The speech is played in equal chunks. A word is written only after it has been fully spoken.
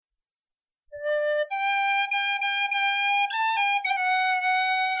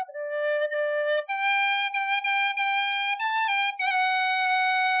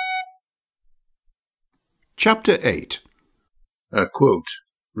Chapter 8. A quote,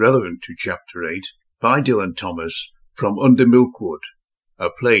 relevant to Chapter 8, by Dylan Thomas, from Under Milkwood,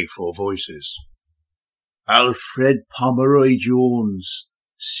 a play for voices. Alfred Pomeroy Jones,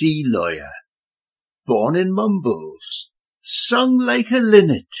 sea lawyer, born in Mumbles, sung like a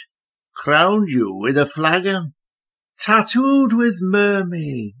linnet, crowned you with a flagon, tattooed with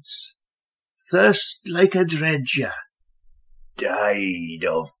mermaids, thirst like a dredger, died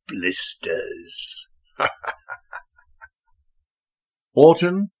of blisters.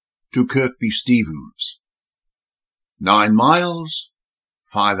 Autumn to Kirkby Stevens. 9 miles,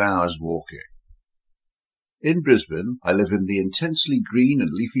 5 hours walking. In Brisbane, I live in the intensely green and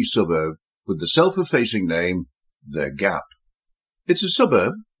leafy suburb with the self-effacing name, The Gap. It's a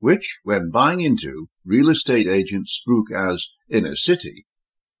suburb which, when buying into, real estate agents spruik as inner city,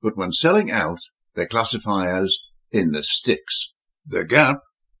 but when selling out, they classify as in the sticks. The Gap,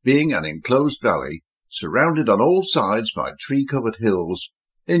 being an enclosed valley, surrounded on all sides by tree-covered hills,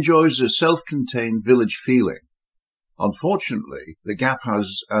 enjoys a self-contained village feeling. Unfortunately, the Gap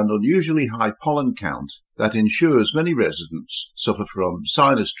has an unusually high pollen count that ensures many residents suffer from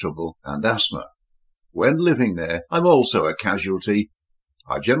sinus trouble and asthma. When living there, I'm also a casualty.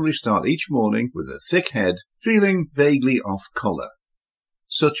 I generally start each morning with a thick head, feeling vaguely off-colour.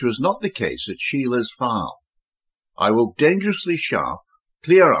 Such was not the case at Sheila's farm. I woke dangerously sharp,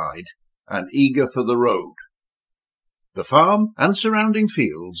 clear-eyed, and eager for the road. The farm and surrounding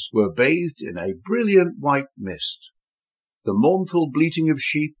fields were bathed in a brilliant white mist. The mournful bleating of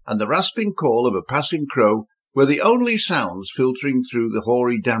sheep and the rasping call of a passing crow were the only sounds filtering through the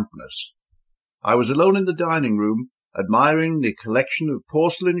hoary dampness. I was alone in the dining room, admiring the collection of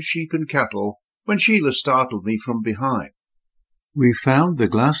porcelain sheep and cattle, when Sheila startled me from behind. "We found the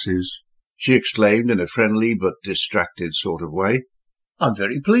glasses," she exclaimed in a friendly but distracted sort of way. "I'm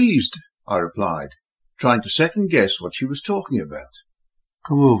very pleased," I replied, trying to second-guess what she was talking about.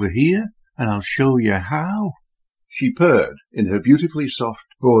 "Come over here, and I'll show you how," she purred in her beautifully soft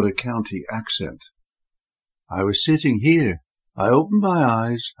Border County accent. I was sitting here. I opened my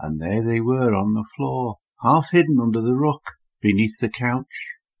eyes, and there they were on the floor, half hidden under the ruck, beneath the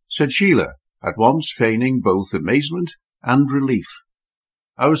couch, said Sheila, at once feigning both amazement and relief.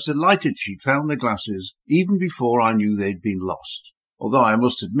 I was delighted she'd found the glasses even before I knew they'd been lost, although I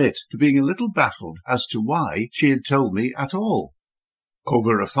must admit to being a little baffled as to why she had told me at all.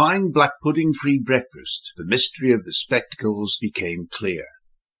 Over a fine black pudding-free breakfast, the mystery of the spectacles became clear.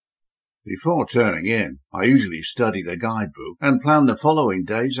 Before turning in, I usually study the guidebook and plan the following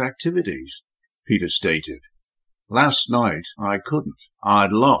day's activities, Peter stated. Last night I couldn't.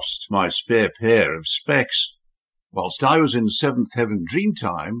 I'd lost my spare pair of specs. Whilst I was in seventh heaven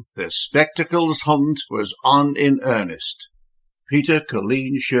dreamtime, the spectacles hunt was on in earnest. Peter,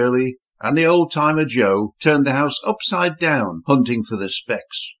 Colleen, Shirley, and the old-timer Joe turned the house upside down hunting for the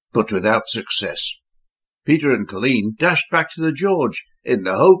specs, but without success. Peter and Colleen dashed back to the George in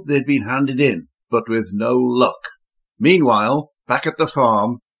the hope they'd been handed in, but with no luck. Meanwhile, back at the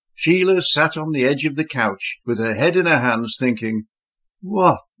farm, Sheila sat on the edge of the couch with her head in her hands thinking,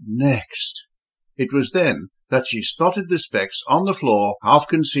 what next? It was then that she spotted the specs on the floor, half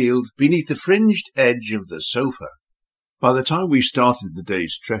concealed beneath the fringed edge of the sofa. By the time we started the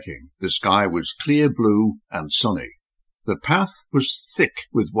day's trekking, the sky was clear blue and sunny. The path was thick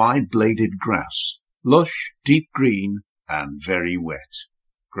with wide-bladed grass, lush, deep green, and very wet.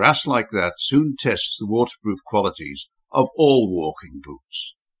 Grass like that soon tests the waterproof qualities of all walking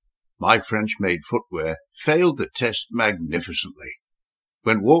boots. My French-made footwear failed the test magnificently.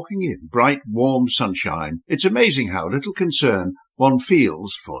 When walking in bright, warm sunshine, it's amazing how little concern one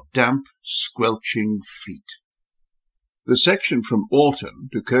feels for damp, squelching feet. The section from Autumn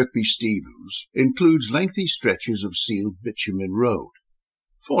to Kirkby Stevens includes lengthy stretches of sealed bitumen road.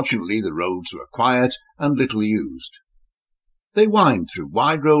 Fortunately, the roads were quiet and little used. They wind through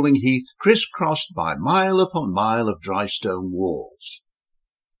wide-rolling heath, criss-crossed by mile upon mile of dry stone walls.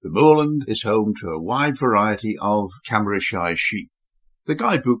 The moorland is home to a wide variety of Camerishire sheep. The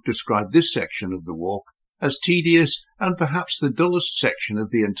guidebook described this section of the walk as tedious and perhaps the dullest section of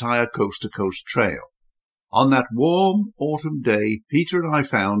the entire coast-to-coast trail. On that warm autumn day, Peter and I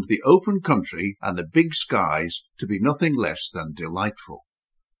found the open country and the big skies to be nothing less than delightful.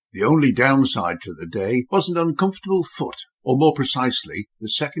 The only downside to the day was an uncomfortable foot, or more precisely, the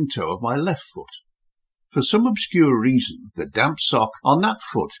second toe of my left foot. For some obscure reason, the damp sock on that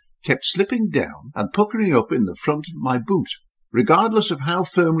foot kept slipping down and puckering up in the front of my boot. Regardless of how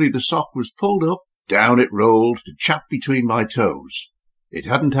firmly the sock was pulled up, down it rolled to chap between my toes. It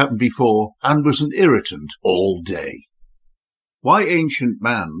hadn't happened before, and was an irritant all day. Why ancient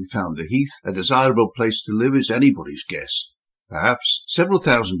man found the heath a desirable place to live is anybody's guess. Perhaps several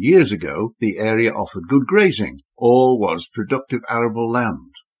thousand years ago the area offered good grazing, or was productive arable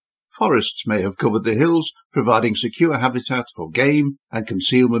land. Forests may have covered the hills, providing secure habitat for game and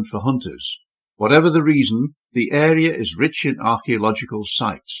concealment for hunters. Whatever the reason, the area is rich in archaeological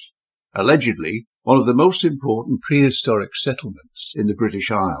sites. Allegedly, one of the most important prehistoric settlements in the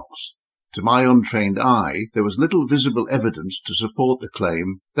British Isles. To my untrained eye, there was little visible evidence to support the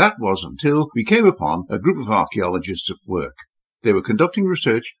claim. That was until we came upon a group of archaeologists at work. They were conducting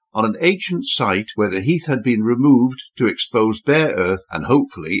research on an ancient site where the heath had been removed to expose bare earth and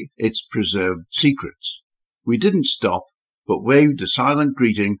hopefully its preserved secrets. We didn't stop, but waved a silent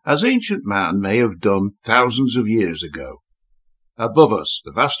greeting as ancient man may have done thousands of years ago. Above us,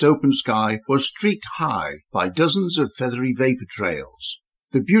 the vast open sky was streaked high by dozens of feathery vapour trails,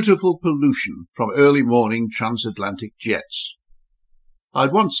 the beautiful pollution from early morning transatlantic jets.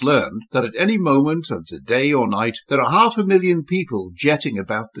 I'd once learned that at any moment of the day or night there are 500,000 people jetting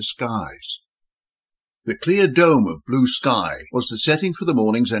about the skies. The clear dome of blue sky was the setting for the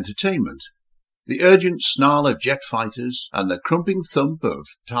morning's entertainment. The urgent snarl of jet fighters and the crumping thump of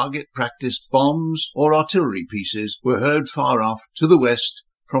target-practiced bombs or artillery pieces were heard far off to the west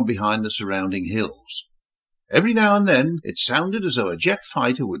from behind the surrounding hills. Every now and then it sounded as though a jet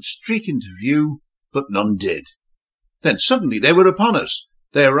fighter would streak into view, but none did. Then suddenly they were upon us.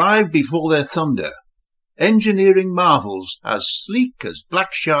 They arrived before their thunder. Engineering marvels as sleek as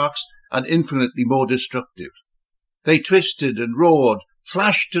black sharks and infinitely more destructive. They twisted and roared,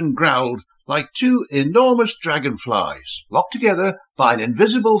 flashed and growled like two enormous dragonflies, locked together by an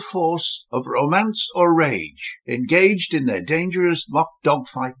invisible force of romance or rage, engaged in their dangerous mock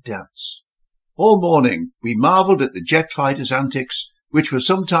dogfight dance. All morning we marvelled at the jet fighters' antics, which were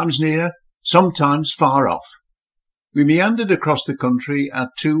sometimes near, sometimes far off. We meandered across the country at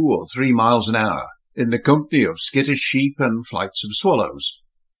 2 or 3 miles an hour, in the company of skittish sheep and flights of swallows.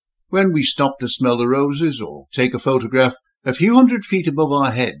 When we stopped to smell the roses or take a photograph, a few hundred feet above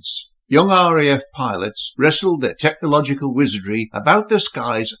our heads, young RAF pilots wrestled their technological wizardry about the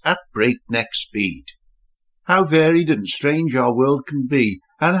skies at breakneck speed. How varied and strange our world can be,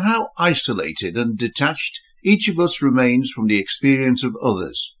 and how isolated and detached each of us remains from the experience of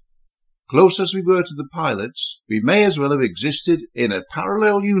others. Close as we were to the pilots, we may as well have existed in a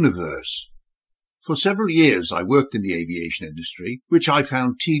parallel universe. For several years I worked in the aviation industry, which I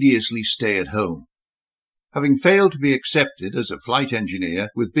found tediously stay-at-home. Having failed to be accepted as a flight engineer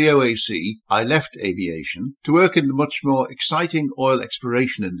with BOAC, I left aviation to work in the much more exciting oil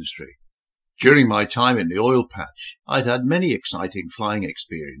exploration industry. During my time in the oil patch, I'd had many exciting flying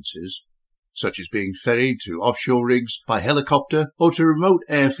experiences, such as being ferried to offshore rigs by helicopter or to remote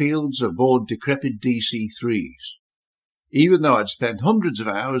airfields aboard decrepit DC-3s. Even though I'd spent hundreds of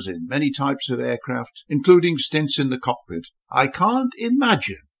hours in many types of aircraft, including stints in the cockpit, I can't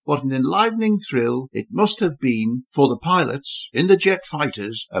imagine what an enlivening thrill it must have been for the pilots in the jet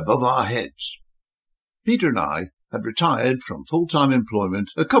fighters above our heads. Peter and I had retired from full-time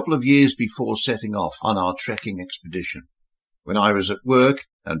employment a couple of years before setting off on our trekking expedition. When I was at work,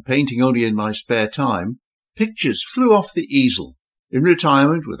 and painting only in my spare time, pictures flew off the easel. In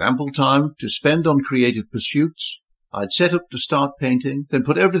retirement, with ample time to spend on creative pursuits, I'd set up to start painting, then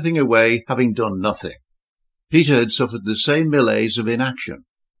put everything away, having done nothing. Peter had suffered the same malaise of inaction.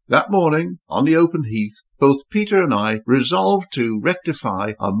 That morning, on the open heath, both Peter and I resolved to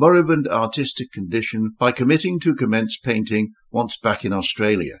rectify our moribund artistic condition by committing to commence painting once back in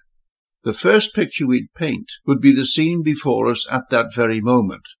Australia. The first picture we'd paint would be the scene before us at that very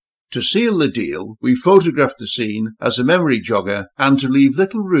moment. To seal the deal, we photographed the scene as a memory jogger and to leave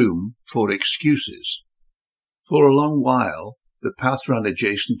little room for excuses. For a long while, the path ran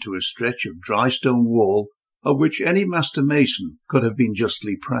adjacent to a stretch of dry stone wall of which any master mason could have been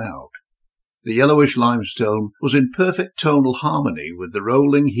justly proud. The yellowish limestone was in perfect tonal harmony with the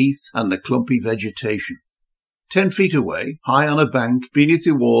rolling heath and the clumpy vegetation. 10 feet away, high on a bank beneath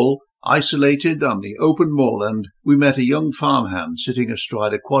the wall, isolated on the open moorland, we met a young farmhand sitting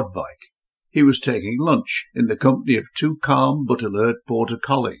astride a quad bike. He was taking lunch in the company of 2 calm but alert border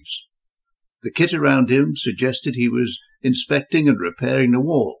collies. The kit around him suggested he was inspecting and repairing the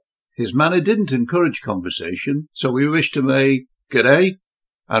wall. His manner didn't encourage conversation, so we wished him a "G'day"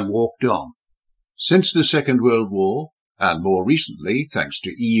 and walked on. Since the Second World War, and more recently thanks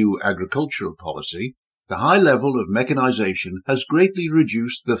to EU agricultural policy, the high level of mechanisation has greatly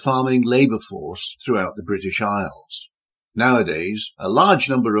reduced the farming labour force throughout the British Isles. Nowadays, a large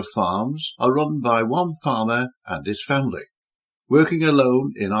number of farms are run by one farmer and his family. working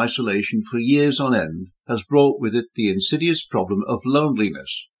alone in isolation for years on end has brought with it the insidious problem of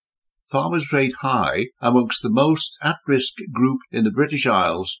loneliness. Farmers rate high amongst the most at-risk group in the British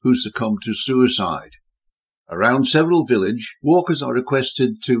Isles who succumb to suicide. Around several villages, walkers are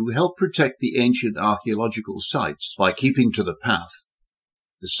requested to help protect the ancient archaeological sites by keeping to the path.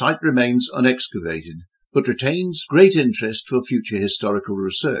 The site remains unexcavated, but retains great interest for future historical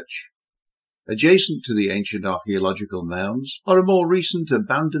research. Adjacent to the ancient archaeological mounds are more recent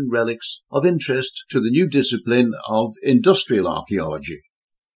abandoned relics of interest to the new discipline of industrial archaeology.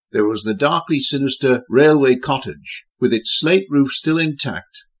 There was the darkly sinister railway cottage, with its slate roof still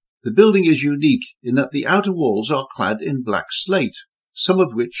intact. The building is unique in that the outer walls are clad in black slate, some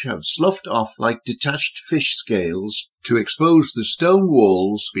of which have sloughed off like detached fish scales to expose the stone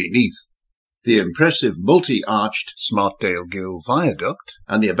walls beneath. The impressive multi-arched Smartdale Gill Viaduct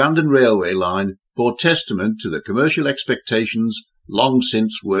and the abandoned railway line bore testament to the commercial expectations long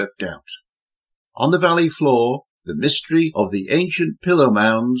since worked out. On the valley floor, the mystery of the ancient pillow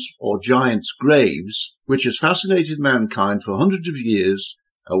mounds or giants' graves, which has fascinated mankind for hundreds of years,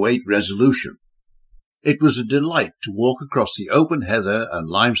 await resolution. It was a delight to walk across the open heather and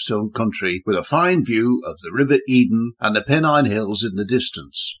limestone country with a fine view of the River Eden and the Pennine Hills in the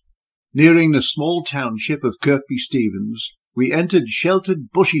distance. Nearing the small township of Kirkby Stevens, we entered sheltered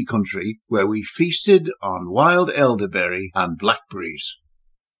bushy country where we feasted on wild elderberry and blackberries.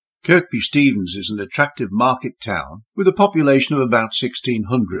 Kirkby Stevens is an attractive market town with a population of about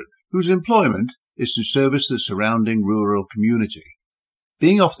 1,600, whose employment is to service the surrounding rural community.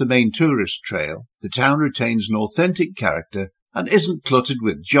 Being off the main tourist trail, the town retains an authentic character and isn't cluttered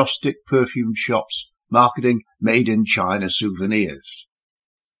with joss-stick perfumed shops marketing made-in-China souvenirs.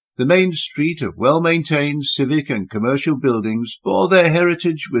 The main street of well-maintained civic and commercial buildings bore their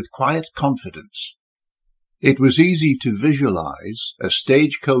heritage with quiet confidence. It was easy to visualize a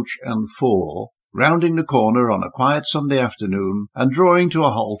stagecoach and four rounding the corner on a quiet Sunday afternoon and drawing to a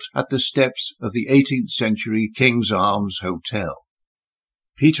halt at the steps of the 18th century King's Arms Hotel.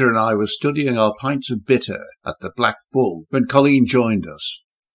 Peter and I were studying our pints of bitter at the Black Bull when Colleen joined us.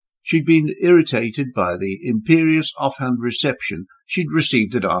 She'd been irritated by the imperious offhand reception she'd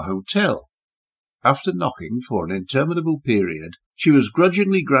received at our hotel. After knocking for an interminable period, she was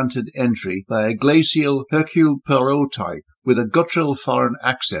grudgingly granted entry by a glacial Hercule Poirot type with a guttural foreign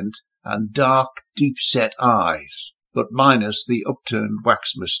accent and dark, deep-set eyes, but minus the upturned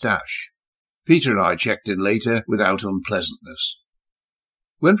wax moustache. Peter and I checked in later without unpleasantness.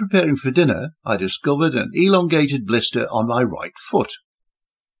 When preparing for dinner, I discovered an elongated blister on my right foot.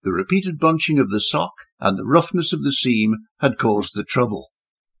 The repeated bunching of the sock and the roughness of the seam had caused the trouble.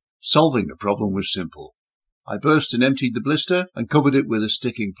 Solving the problem was simple. I burst and emptied the blister and covered it with a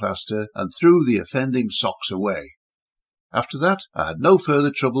sticking plaster and threw the offending socks away. After that, I had no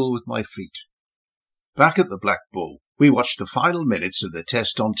further trouble with my feet. Back at the Black Bull, we watched the final minutes of the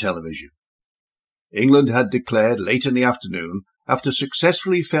test on television. England had declared late in the afternoon after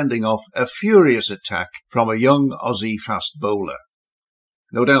successfully fending off a furious attack from a young Aussie fast bowler.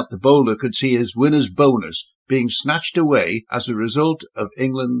 No doubt the bowler could see his winner's bonus being snatched away as a result of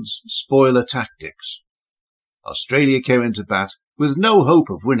England's spoiler tactics. Australia came into bat with no hope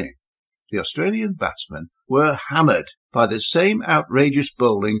of winning. The Australian batsmen were hammered by the same outrageous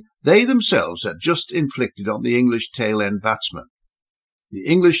bowling they themselves had just inflicted on the English tail-end batsmen. The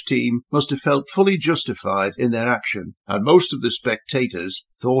English team must have felt fully justified in their action, and most of the spectators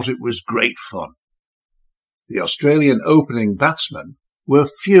thought it was great fun. The Australian opening batsmen were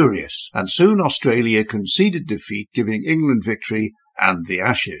furious, and soon Australia conceded defeat, giving England victory and the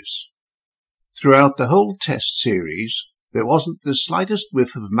Ashes. Throughout the whole Test series, there wasn't the slightest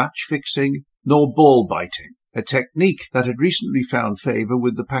whiff of match-fixing nor ball-biting, a technique that had recently found favour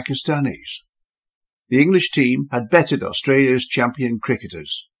with the Pakistanis. The English team had bettered Australia's champion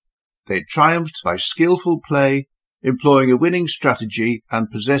cricketers. They had triumphed by skillful play, employing a winning strategy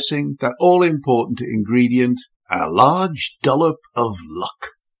and possessing that all-important ingredient, a large dollop of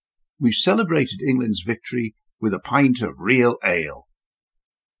luck. We celebrated England's victory with a pint of real ale.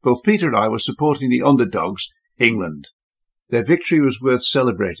 Both Peter and I were supporting the underdogs, England. Their victory was worth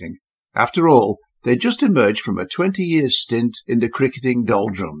celebrating. After all, they'd just emerged from a 20-year stint in the cricketing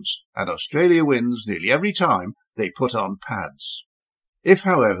doldrums, and Australia wins nearly every time they put on pads. If,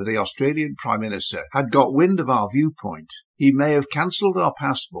 however, the Australian Prime Minister had got wind of our viewpoint, he may have cancelled our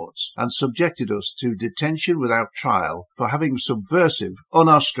passports and subjected us to detention without trial for having subversive,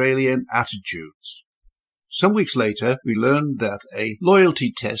 un-Australian attitudes. Some weeks later, we learned that a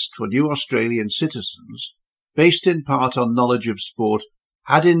loyalty test for new Australian citizens, based in part on knowledge of sport,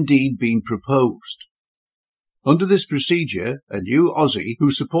 had indeed been proposed. Under this procedure, a new Aussie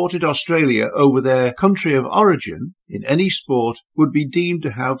who supported Australia over their country of origin in any sport would be deemed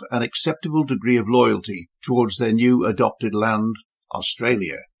to have an acceptable degree of loyalty towards their new adopted land,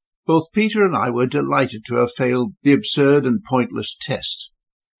 Australia. Both Peter and I were delighted to have failed the absurd and pointless test.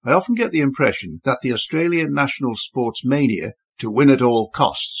 I often get the impression that the Australian national sports mania, to win at all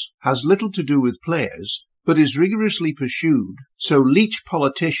costs, has little to do with players, but is rigorously pursued so leech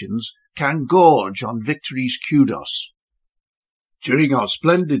politicians can gorge on victory's kudos. During our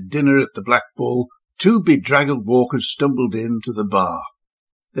splendid dinner at the Black Bull, 2 bedraggled walkers stumbled into the bar.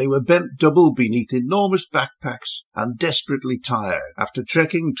 They were bent double beneath enormous backpacks and desperately tired after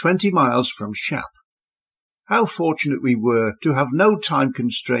trekking 20 miles from Shap. How fortunate we were to have no time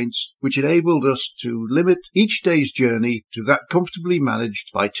constraints which enabled us to limit each day's journey to that comfortably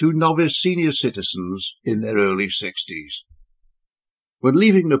managed by 2 novice senior citizens in their early 60s. When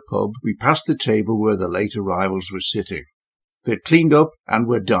leaving the pub, we passed the table where the late arrivals were sitting. They'd cleaned up and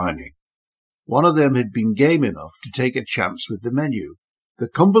were dining. One of them had been game enough to take a chance with the menu. The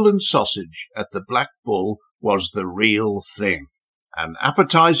Cumberland sausage at the Black Bull was the real thing. An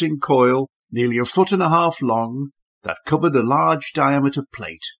appetizing coil, nearly 1.5 feet long, that covered a large diameter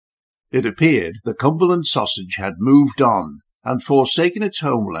plate. It appeared the Cumberland sausage had moved on and forsaken its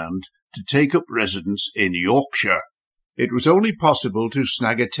homeland to take up residence in Yorkshire. It was only possible to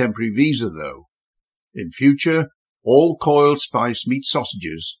snag a temporary visa, though. In future, all coiled spice meat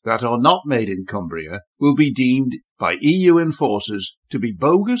sausages that are not made in Cumbria will be deemed by EU enforcers to be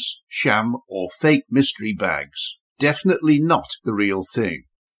bogus, sham, or fake mystery bags. Definitely not the real thing.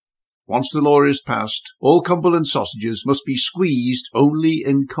 Once the law is passed, all Cumberland sausages must be squeezed only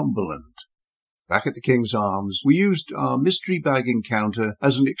in Cumberland. Back at the King's Arms, we used our mystery bag encounter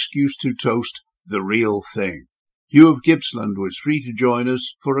as an excuse to toast the real thing. Hugh of Gippsland was free to join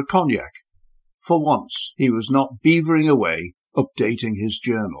us for a cognac. For once, he was not beavering away, updating his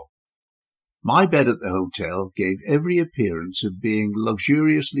journal. My bed at the hotel gave every appearance of being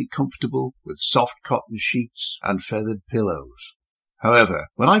luxuriously comfortable with soft cotton sheets and feathered pillows. However,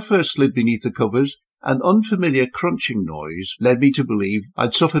 when I first slid beneath the covers, an unfamiliar crunching noise led me to believe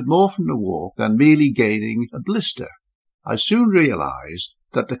I'd suffered more from the walk than merely gaining a blister. I soon realized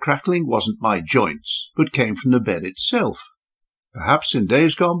that the crackling wasn't my joints, but came from the bed itself. Perhaps in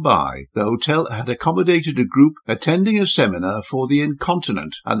days gone by, the hotel had accommodated a group attending a seminar for the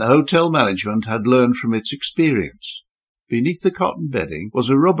incontinent, and the hotel management had learned from its experience. Beneath the cotton bedding was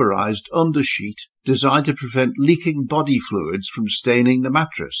a rubberized undersheet designed to prevent leaking body fluids from staining the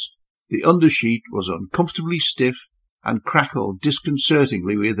mattress. The undersheet was uncomfortably stiff and crackled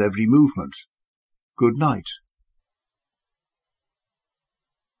disconcertingly with every movement. Good night.